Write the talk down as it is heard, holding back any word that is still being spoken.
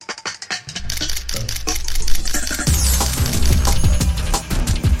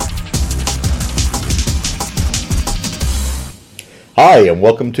Hi, and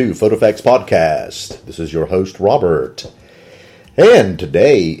welcome to PhotoFacts Podcast. This is your host, Robert. And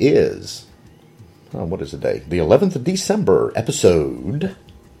today is, what is the day? The 11th of December, episode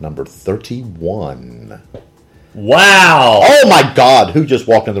number 31. Wow! Oh my God, who just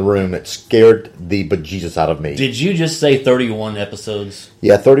walked in the room? It scared the bejesus out of me. Did you just say 31 episodes?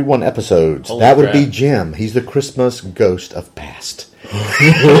 Yeah, 31 episodes. Holy that would crap. be Jim. He's the Christmas ghost of past.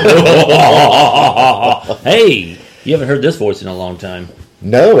 Hey, you haven't heard this voice in a long time.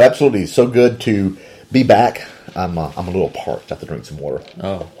 No, absolutely. So good to be back. I'm a little parched. I have to drink some water.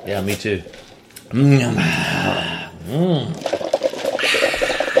 Oh, yeah, me too.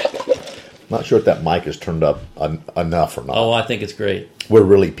 Not sure if that mic is turned up enough or not. Oh, I think it's great. We're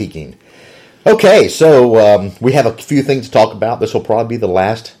really peaking. Okay, so we have a few things to talk about. This will probably be the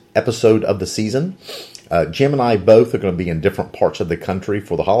last episode of the season. Jim and I both are going to be in different parts of the country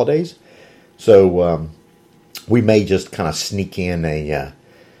for the holidays. So we may just kind of sneak in a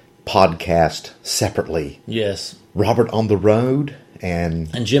podcast separately. Yes. Robert on the road and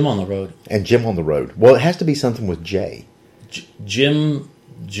Jim on the road. And Jim on the road. Well, it has to be something with Jay. Jim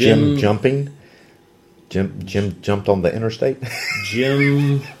jumping. Jim jumped on the interstate.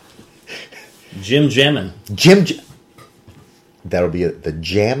 Jim jamming. That'll be the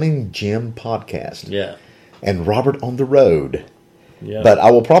Jamming Jim podcast. Yeah. And Robert on the road. Yeah. But I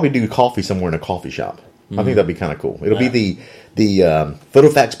will probably do coffee somewhere in a coffee shop. I think that'd be kind of cool. It'll be the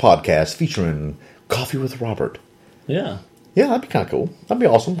PhotoFacts podcast featuring Coffee with Robert. Yeah. Yeah, that'd be kind of cool. That'd be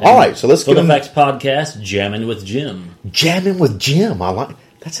awesome. All right, so let's go. PhotoFacts podcast, Jamming with Jim. Jamming with Jim. I like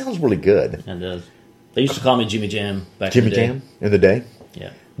that. Sounds really good. And they used to call me Jimmy Jam back Jimmy in the day. Jam in the day.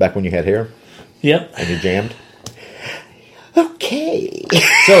 Yeah. Back when you had hair. Yep. And you jammed. Okay.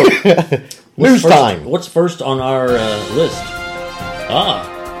 So, news time. What's first on our list?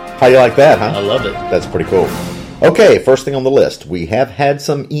 How you like that, huh? I love it. That's pretty cool. Okay, first thing on the list. We have had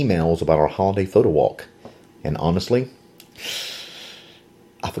some emails about our holiday photo walk. And honestly,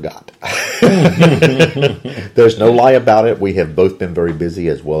 I forgot. There's no lie about it. We have both been very busy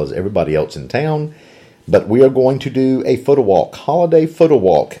as well as everybody else in town. But we are going to do a photo walk, holiday photo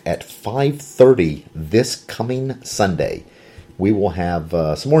walk at 5:30 this coming Sunday. We will have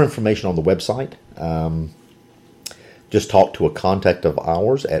some more information on the website. Just talked to a contact of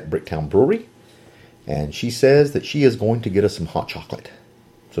ours at Bricktown Brewery, and she says that she is going to get us some hot chocolate.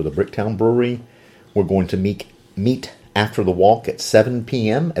 So the Bricktown Brewery, we're going to meet after the walk at 7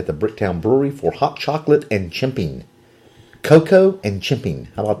 p.m. at the Bricktown Brewery for hot chocolate and chimping. Cocoa and chimping.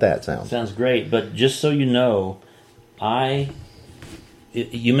 How about that sound? Sounds great, but just so you know,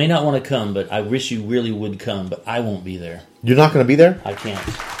 you may not want to come, but I wish you really would come, but I won't be there. You're not going to be there? I can't.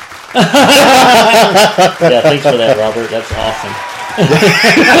 Yeah, thanks for that, Robert. That's awesome.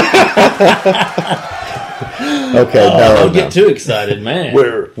 Okay, don't get too excited, man.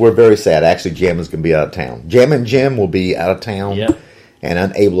 We're very sad. Actually, Jam is going to be out of town. Jam and Jim will be out of town. Yep. And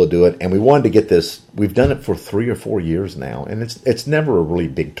unable to do it. And we wanted to get this. We've done it for 3 or 4 years now, and it's never a really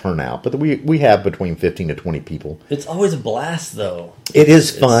big turnout. But we have between 15 to 20 people. It's always a blast, though. It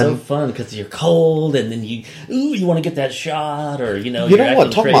is fun. It's so fun because you're cold, and then you want to get that shot, or You you're know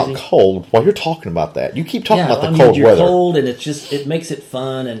what? Talking crazy. about cold. While you're talking about that, you keep talking about the cold cold weather. Cold, and it makes it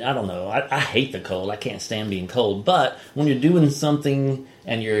fun. And I don't know. I hate the cold. I can't stand being cold. But when you're doing something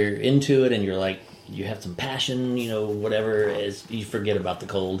and you're into it, and you're like, you have some passion, whatever, you forget about the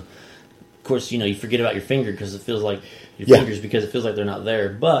cold. Of course, you forget about your finger because it feels like fingers because it feels like they're not there.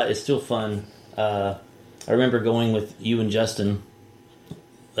 But it's still fun. I remember going with you and Justin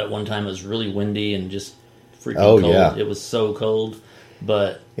that one time. It was really windy and just freaking cold. Yeah. It was so cold.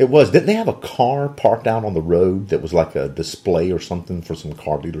 But It was. Didn't they have a car parked out on the road that was like a display or something for some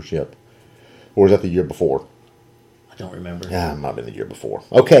car dealership? Or was that the year before? I don't remember. Yeah, it might have been the year before.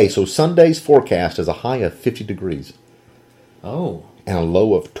 Okay, so Sunday's forecast is a high of 50 degrees. Oh. And a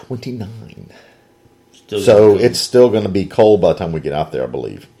low of 29. Still So good. it's still going to be cold by the time we get out there, I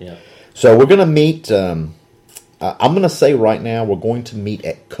believe. Yeah. So we're going to meet, I'm going to say right now, we're going to meet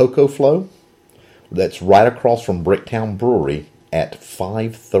at Cocoa Flow. That's right across from Bricktown Brewery at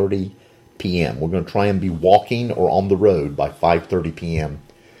 5:30 p.m. We're going to try and be walking or on the road by 5:30 p.m.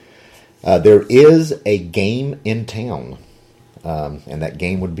 There is a game in town, and that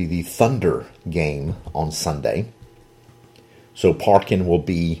game would be the Thunder game on Sunday. So parking will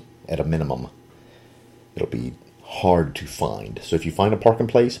be at a minimum. It'll be hard to find. So if you find a parking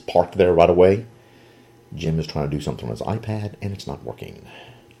place, park there right away. Jim is trying to do something on his iPad, and it's not working.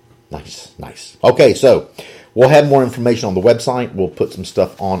 Nice. Okay, so we'll have more information on the website. We'll put some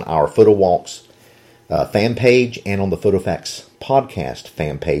stuff on our Photo Walks fan page and on the PhotoFacts podcast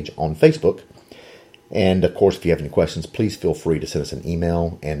fan page on Facebook. And, of course, if you have any questions, please feel free to send us an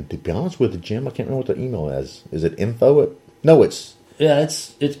email. And to be honest with you, Jim, I can't remember what the email is. Is it info? No, it's... Yeah,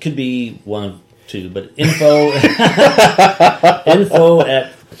 it could be one of two, but info info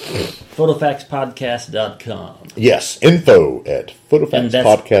at photofaxpodcast.com. Yes, info at photofaxpodcast. And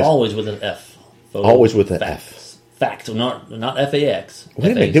that's always with an F. Always with an F. Fact, not FAX.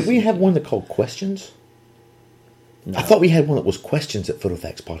 Wait a minute, did we have one that called questions? No. I thought we had one that was questions at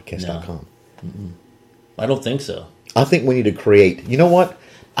photofaxpodcast.com. No. I don't think so. I think we need to create... You know what?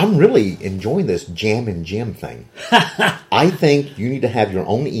 I'm really enjoying this Jam and Jim thing. I think you need to have your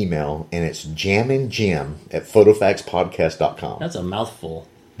own email, and it's jamandjim at photofaxpodcast.com. That's a mouthful.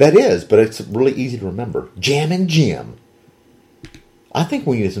 That is, but it's really easy to remember. Jam and Jim. I think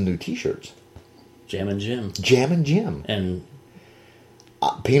we need some new t-shirts. Jam and Jim. Jam and Jim. And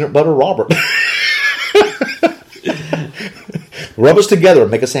Peanut Butter Robert. Rub us together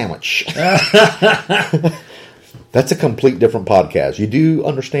and make a sandwich. That's a complete different podcast. You do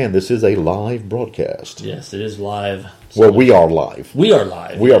understand this is a live broadcast. Yes, it is live. So well, we are live. We are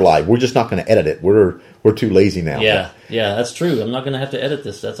live. We are live. We're just not going to edit it. We're too lazy now. Yeah, that's true. I'm not going to have to edit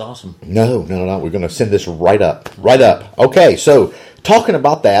this. That's awesome. No. We're going to send this right up. Right up. Okay, so talking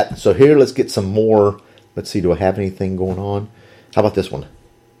about that. So here, let's get some more. Let's see, do I have anything going on? How about this one?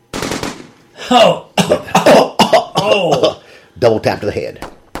 Oh. Double tap to the head.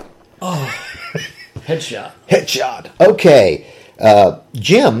 Oh. Headshot. Okay.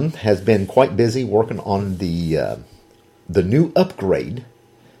 Jim has been quite busy working on the new upgrade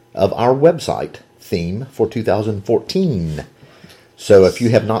of our website theme for 2014. So if you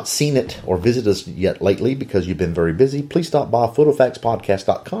have not seen it or visited us yet lately because you've been very busy, please stop by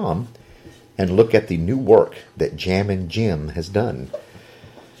photofaxpodcast.com and look at the new work that Jam and Jim has done.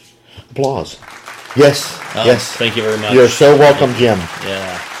 Applause. Yes. Thank you very much. You're so welcome, Jim.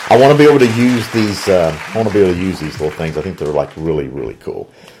 Yeah. I want to be able to use these. These little things. I think they're like really, really cool.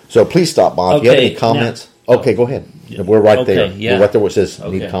 So please stop by. If you have any comments, go ahead. We're right there. Yeah. We're right there where it says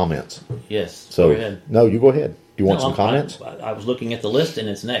need comments. Yes. So go ahead. No, you go ahead. Do you want some comments? I was looking at the list, and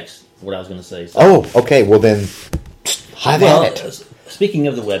it's next. What I was going to say. So. Oh, okay. Well then, have at it. Speaking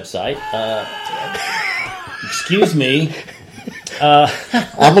of the website, excuse me.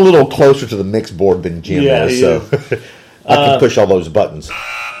 I'm a little closer to the mix board than Jim is, so I can push all those buttons.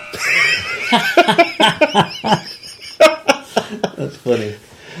 That's funny.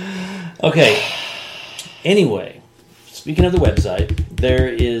 Okay. Anyway, speaking of the website, there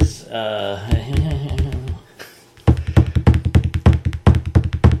is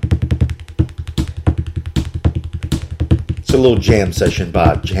it's a little jam session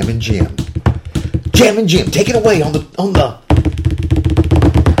by Jam and Jim. Jam and Jim, take it away on the.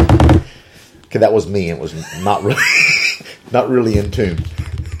 Okay, that was me. It was not really in tune.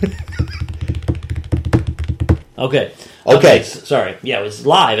 Okay. Sorry. Yeah, it's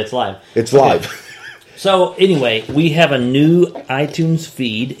live. It's live. It's live. Okay. So anyway, we have a new iTunes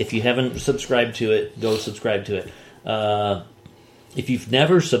feed. If you haven't subscribed to it, go subscribe to it. If you've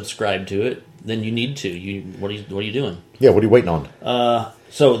never subscribed to it, then you need to. What are you doing? Yeah, what are you waiting on?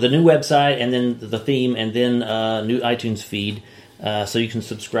 So the new website, and then the theme, and then new iTunes feed. So you can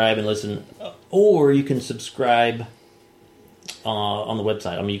subscribe and listen, or you can subscribe on the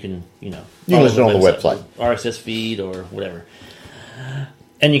website. I mean, you can listen on the website, RSS feed or whatever,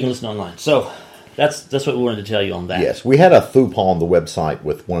 and you can listen online. So that's what we wanted to tell you on that. Yes, we had a faux pas on the website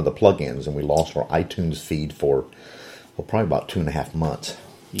with one of the plugins, and we lost our iTunes feed for probably about 2.5 months.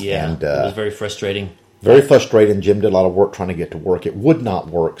 Yeah, and, it was very frustrating. Very frustrating. Jim did a lot of work trying to get to work. It would not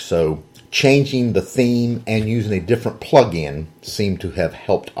work, so changing the theme and using a different plugin seemed to have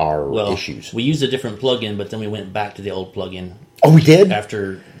helped our issues. We used a different plugin, but then we went back to the old plugin. Oh, we did?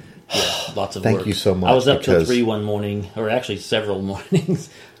 After lots of work. Thank you so much. I was up till 3 one morning, or actually several mornings.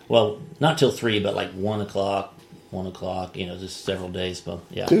 Well, not till 3, but like 1 o'clock, just several days. But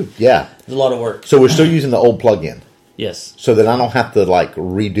yeah. Dude, yeah. It was a lot of work. So we're still using the old plugin? Yes. So that I don't have to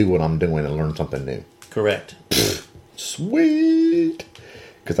redo what I'm doing and learn something new? Correct. Sweet.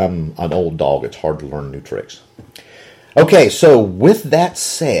 Because I'm an old dog. It's hard to learn new tricks. Okay, so with that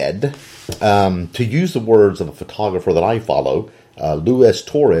said, to use the words of a photographer that I follow, Luis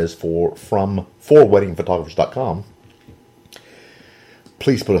Torres from ForWeddingPhotographers.com,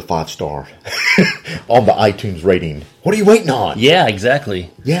 please put a 5-star on the iTunes rating. What are you waiting on? Yeah,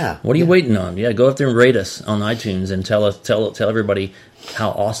 exactly. Yeah. What are you waiting on? Yeah, go up there and rate us on iTunes and tell everybody how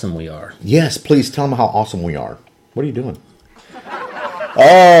awesome we are. Yes, please tell them how awesome we are. What are you doing?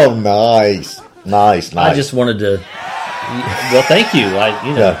 Oh, nice. I just wanted to. Well, thank you.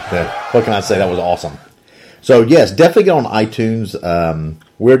 What can I say? That was awesome. So yes, definitely get on iTunes.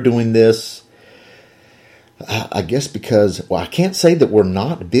 We're doing this. I guess because, well, I can't say that we're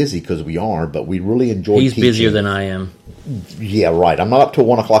not busy because we are, but we really enjoy He's teaching. busier than I am. Yeah, right. I'm not up till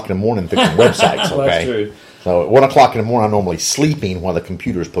 1 o'clock in the morning fixing websites, okay? That's true. So at 1 o'clock in the morning, I'm normally sleeping while the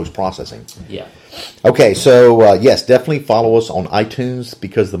computer's post-processing. Yeah. Okay, so yes, definitely follow us on iTunes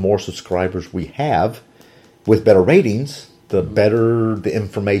because the more subscribers we have with better ratings, the better the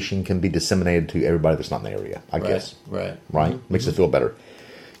information can be disseminated to everybody that's not in the area, I guess. Right. Right? Makes us feel better.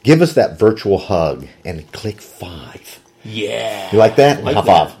 Give us that virtual hug and click 5. Yeah. You like that? Like High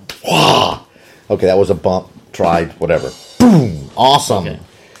that. five. Wah! Okay, that was a bump. Tried, whatever. Boom! Awesome.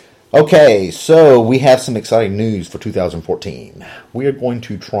 Okay, so we have some exciting news for 2014. We are going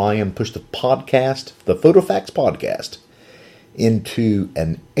to try and push the podcast, the PhotoFacts podcast, into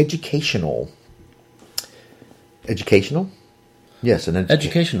an educational? Yes, an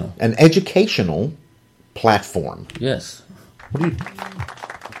Educational. An educational platform. Yes. What do you...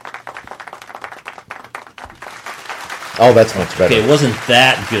 Oh, that's much better. Okay, it wasn't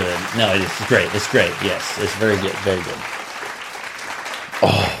that good. No, it's great. It's great. Yes, it's very good. Very good.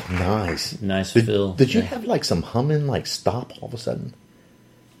 Oh, nice. Nice Did, fill. Did you Yeah. have like some humming, like stop all of a sudden?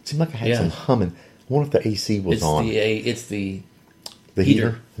 It seemed like I had Yeah. some humming. I wonder if the AC was It's on. it's the The heater.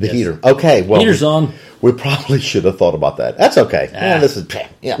 heater? The Yes. heater. Okay, well. heater's on. We probably should have thought about that. That's okay. Yeah, this is.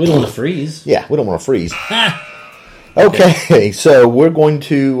 Yeah. We don't want to freeze. Yeah, we don't want to freeze. Okay, so we're going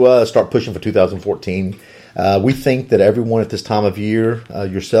to start pushing for 2014. We think that everyone at this time of year,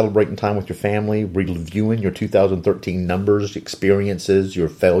 you're celebrating time with your family, reviewing your 2013 numbers, experiences, your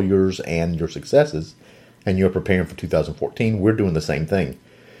failures, and your successes, and you're preparing for 2014. We're doing the same thing.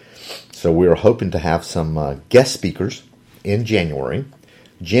 So we're hoping to have some guest speakers in January.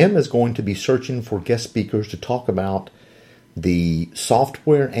 Jim is going to be searching for guest speakers to talk about the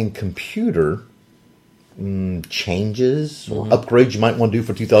software and computer changes or upgrades you might want to do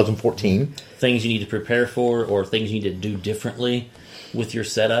for 2014. Things you need to prepare for, or things you need to do differently with your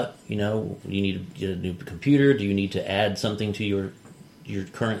setup. You know, you need to get a new computer. Do you need to add something to your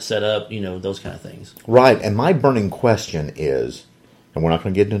current setup? You know, those kind of things. Right, and my burning question is, and we're not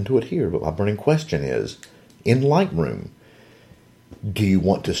going to get into it here, but my burning question is, in Lightroom, do you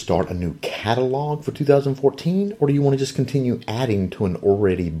want to start a new catalog for 2014, or do you want to just continue adding to an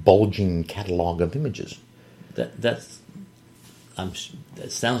already bulging catalog of images? That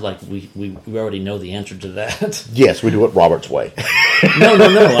sounds like we already know the answer to that. Yes, we do it Robert's way. No,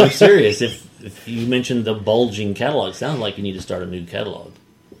 I'm serious. If you mentioned the bulging catalog, it sounds like you need to start a new catalog.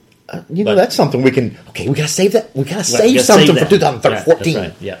 That's something we can. Okay, we got to save that. We got to We save gotta something that. for 2014. Yeah,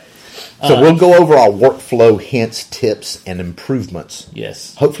 that's right. Yeah. So we'll go over our workflow hints, tips, and improvements.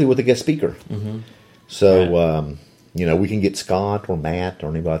 Yes. Hopefully with a guest speaker. Mm-hmm. So, Right. we can get Scott or Matt or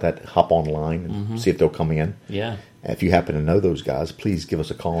anybody like that, hop online and see if they'll come in. Yeah. If you happen to know those guys, please give us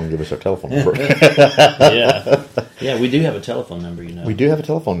a call and give us our telephone number. Yeah, we do have a telephone number, you know. We do have a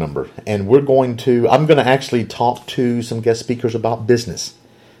telephone number. And I'm going to actually talk to some guest speakers about business.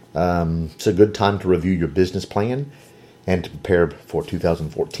 It's a good time to review your business plan and to prepare for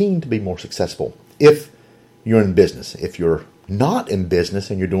 2014 to be more successful. If you're in business. If you're not in business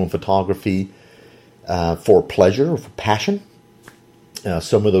and you're doing photography for pleasure or for passion,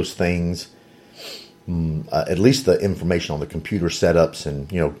 some of those things, at least the information on the computer setups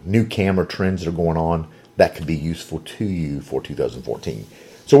and new camera trends that are going on, that could be useful to you for 2014.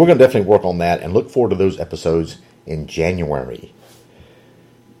 So we're going to definitely work on that and look forward to those episodes in January.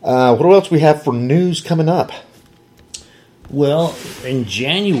 What else we have for news coming up? Well, in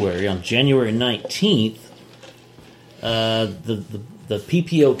January, on January 19th, the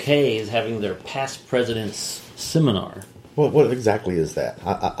PPOK is having their Past Presidents Seminar. What exactly is that?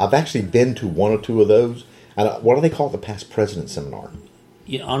 I've actually been to one or two of those. And what do they call it, the Past President Seminar?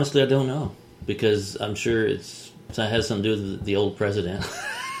 Honestly, I don't know, because I'm sure it has something to do with the old president.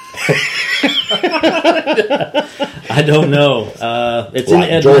 I don't know. It's Like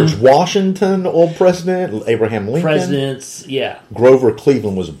in George Washington, old president, Abraham Lincoln. Presidents, yeah. Grover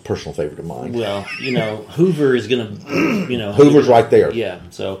Cleveland was a personal favorite of mine. Well, Hoover is going to, Hoover's right there. Yeah.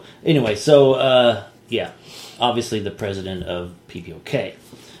 So anyway, yeah, obviously the president of PPOK.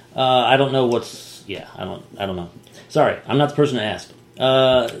 I don't know what's. Yeah, I don't know. Sorry, I'm not the person to ask.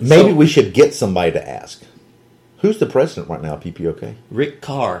 Maybe we should get somebody to ask. Who's the president right now of PPOK? Rick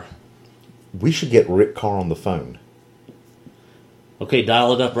Carr. We should get Rick Carr on the phone. Okay,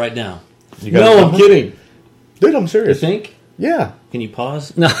 dial it up right now. No, I'm kidding. Dude, I'm You serious. think? Yeah. Can you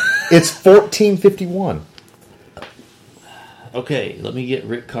pause? No. It's 1451. Okay, let me get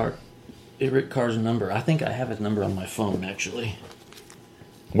Rick Carr's number. I think I have his number on my phone, actually.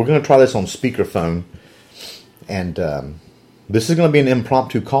 We're going to try this on speakerphone. And this is going to be an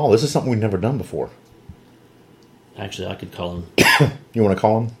impromptu call. This is something we've never done before. Actually, I could call him. You want to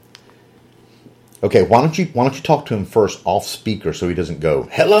call him? Okay, why don't you talk to him first off speaker so he doesn't go,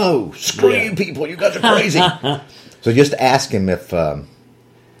 "Hello, screw you people, you guys are crazy." So just ask him if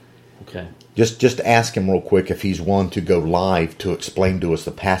Okay. just ask him real quick if he's willing to go live to explain to us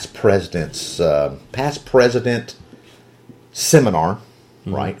the past president seminar,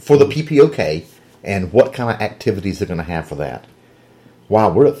 right, for the PPOK, and what kind of activities they're going to have for that. Wow,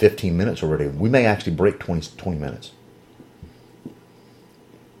 we're at 15 minutes already. We may actually break 20 minutes.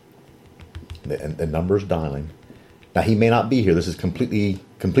 The number's dialing. Now, he may not be here. This is completely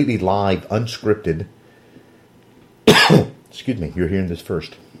live, unscripted. Excuse me. You're hearing this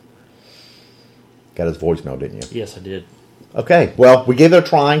first. Got his voicemail, didn't you? Yes, I did. Okay. Well, we gave it a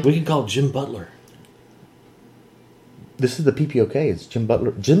try. We can call Jim Butler. This is the PPOK. It's Jim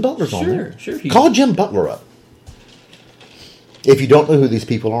Butler. Jim Butler's on there. Sure. Call Jim Butler up. If you don't know who these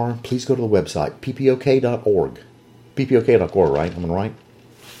people are, please go to the website, ppok.org. ppok.org, right? Am I right?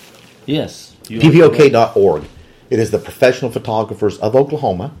 Yes. ppok.org. It is the Professional Photographers of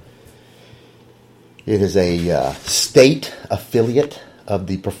Oklahoma. It is a state affiliate of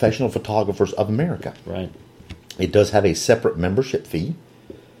the Professional Photographers of America. Right. It does have a separate membership fee,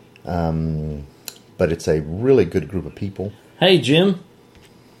 but it's a really good group of people. Hey, Jim.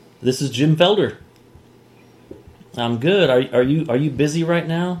 This is Jim Felder. I'm good. Are you busy right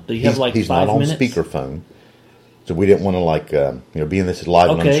now? Do you have like 5 minutes? He's not on speakerphone, so we didn't want to being this is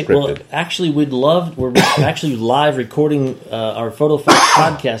live and unscripted. Well, actually, we're actually live recording our Photo Facts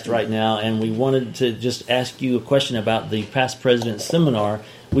podcast right now, and we wanted to just ask you a question about the Past President Seminar.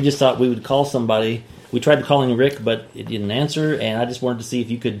 We just thought we would call somebody. We tried calling Rick, but it didn't answer, and I just wanted to see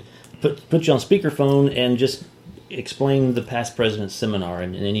if you could put you on speakerphone and just explain the Past President Seminar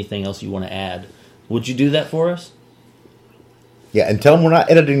and anything else you want to add. Would you do that for us? Yeah, and tell them we're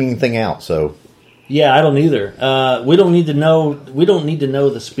not editing anything out. So, yeah, I don't either. We don't need to know. We don't need to know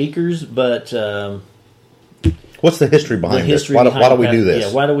the speakers, but what's the history behind this? Why do we do this?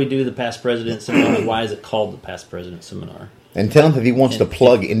 Yeah, why do we do the Past President Seminar? Why is it called the Past President Seminar? And tell him if he wants to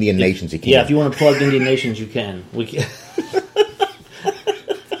plug Indian Nations, he can. Yeah, if you want to plug Indian Nations, you can. We can.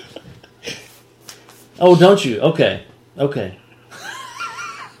 Oh, don't you? Okay.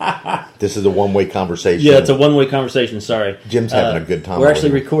 This is a one-way conversation. Yeah, it's a one-way conversation. Sorry. Jim's having a good time. We're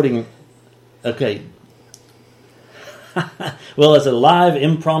actually recording. Okay. Well, it's a live,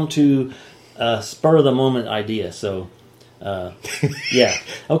 impromptu, spur-of-the-moment idea. So, yeah.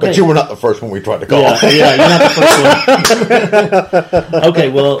 Okay. But you were not the first one we tried to call. Yeah, you're not the first one. Okay,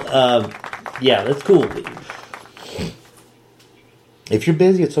 well, yeah, that's cool. If you're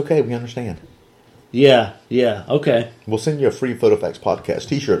busy, it's okay. We understand. Yeah, okay. We'll send you a free PhotoFacts podcast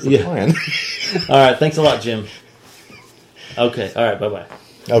t-shirt for trying. All right, thanks a lot, Jim. Okay, all right, bye-bye.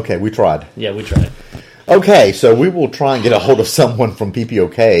 Okay, we tried. Yeah, we tried. Okay, so we will try and get a hold of someone from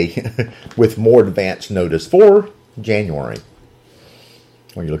PPOK with more advance notice for January.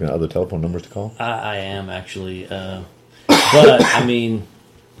 Are you looking at other telephone numbers to call? I am, actually. But, I mean,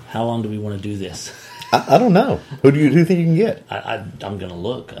 how long do we want to do this? I don't know. Who do you think you can get? I'm going to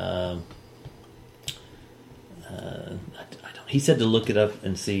look. He said to look it up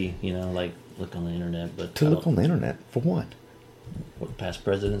and see, look on the internet. But to look on the internet? For what? Past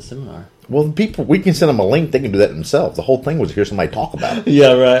President Seminar. Well, the people, we can send them a link. They can do that themselves. The whole thing was to hear somebody talk about it.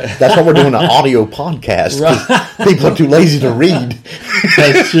 Yeah, right. That's why we're doing an audio podcast. Right. People are too lazy to read.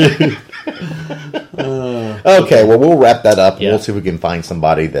 That's true. Okay, well, we'll wrap that up. And we'll see if we can find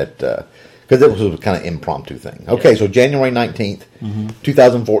somebody that... because it was a kind of impromptu thing. Okay, so January 19th,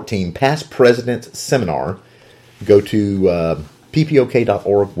 2014, Past President's Seminar. Go to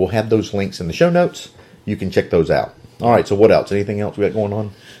ppok.org. We'll have those links in the show notes. You can check those out. All right, so what else? Anything else we got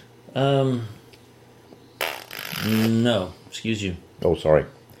going on? No. Excuse you. Oh, sorry.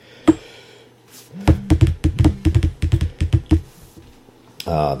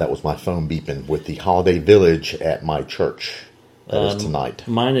 That was my phone beeping with the Holiday Village at my church. That is tonight.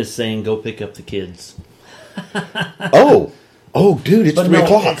 Mine is saying go pick up the kids. Oh, dude, it's 3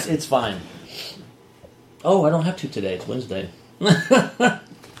 o'clock. It's fine. Oh, I don't have to today. It's Wednesday.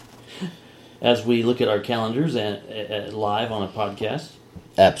 As we look at our calendars and live on a podcast.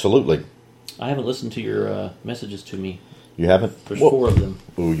 Absolutely. I haven't listened to your messages to me. You haven't? There's 4 of them.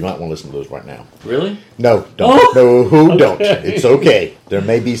 Ooh, you might want to listen to those right now. Really? No, don't. Oh! No, don't. It's okay. There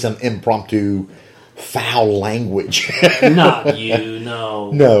may be some impromptu foul language. Not you,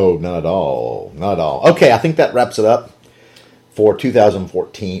 no. No, not at all. Not at all. Okay, I think that wraps it up for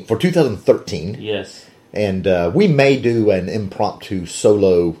 2013. Yes. And we may do an impromptu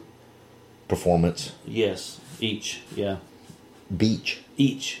solo performance. Yes, each, yeah. Beach.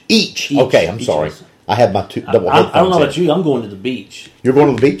 Each. Okay, I'm sorry. I have my double I don't headphones know in. about you. I'm going to the beach. You're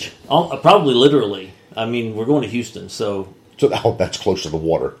going to the beach? Probably literally. I mean, we're going to Houston, so That's close to the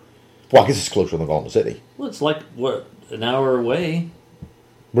water. Well, I guess it's closer than Oklahoma City. well, it's like what, an hour away.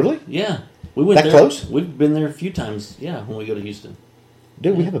 Really? Yeah, we went That there. close? We've been there a few times. Yeah, when we go to Houston.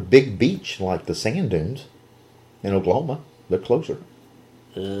 Dude, we have a big beach like the sand dunes in Oklahoma. They're closer.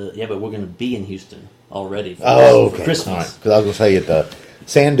 Yeah, but we're going to be in Houston already for, Oh, for okay. Christmas. All right. Because I was going to say the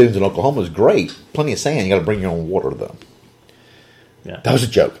sand dunes in Oklahoma is great. Plenty of sand. You got to bring your own water though. Yeah. That was a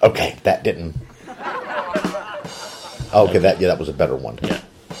joke. Okay, that didn't. Okay, that was a better one. Yeah.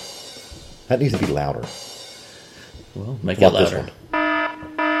 That needs to be louder. Well, make Like it this louder.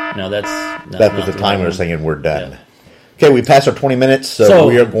 one. No, that's That was the timer saying we're done. Okay, we passed our 20 minutes, so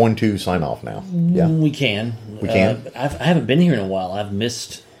we are going to sign off now. Yeah, We can. We can? I haven't been here in a while. I've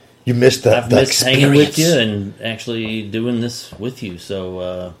missed you missed the hanging with experience. you and actually doing this with you.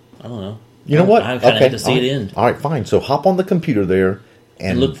 So I don't know. You know what? I kind of had to see all it right. end. All right, fine. So hop on the computer there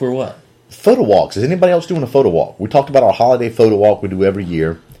and Look for what? photo walks. Is anybody else doing a photo walk? We talked about our holiday photo walk we do every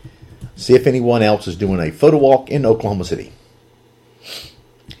year. See if anyone else is doing a photo walk in Oklahoma City.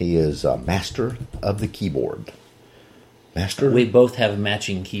 He is a master of the keyboard. Master? We both have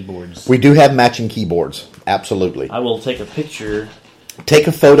matching keyboards. We do have matching keyboards. Absolutely. I will take a picture Take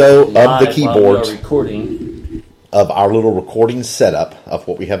a photo live of the while we are keyboards recording. of our little recording setup of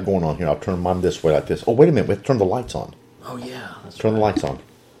what we have going on here. I'll turn mine this way like this. Oh, wait a minute. We have to turn the lights on. Oh yeah, that's Turn the lights on.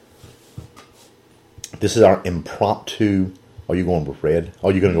 This is our impromptu. Are you going with red? Oh,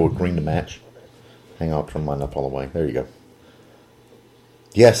 you're going to go with green to match? Hang on, I'll turn mine up all the way. There you go.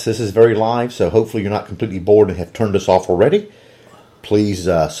 Yes, this is very live, so hopefully you're not completely bored and have turned us off already. Please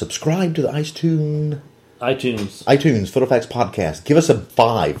subscribe to the iTunes. iTunes Photo Facts Podcast. Give us a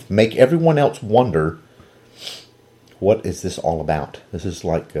 5. Make everyone else wonder, what is this all about? This is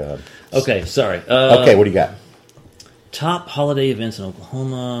like... Okay, sorry. okay, what do you got? Top holiday events in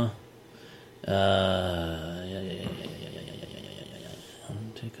Oklahoma.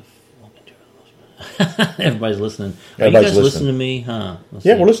 Everybody's listening. Are you Everybody's guys listening. listening to me? Huh? Let's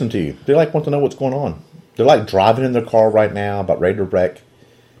Yeah, see. we're listening to you. They want to know what's going on. They're like driving in their car right now, about ready to wreck.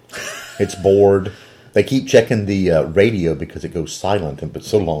 It's bored. They keep checking the radio because it goes silent and but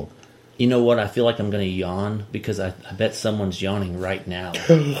so long. You know what? I feel like I'm going to yawn because I bet someone's yawning right now.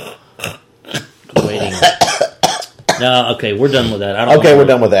 Waiting. No, okay, we're done with that. Okay, we're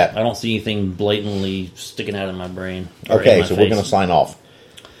done with that. I don't see anything blatantly sticking out of my brain. or in Okay, my so we're face. going to sign off.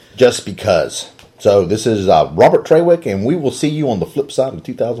 Just because. So this is Robert Trawick, and we will see you on the flip side of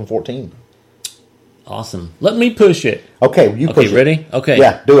 2014. Awesome. Let me push it. Okay, you push Okay, it. ready? Okay.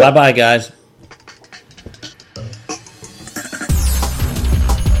 Yeah, do it. Bye-bye, guys.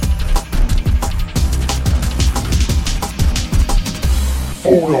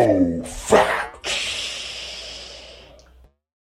 Photo Facts.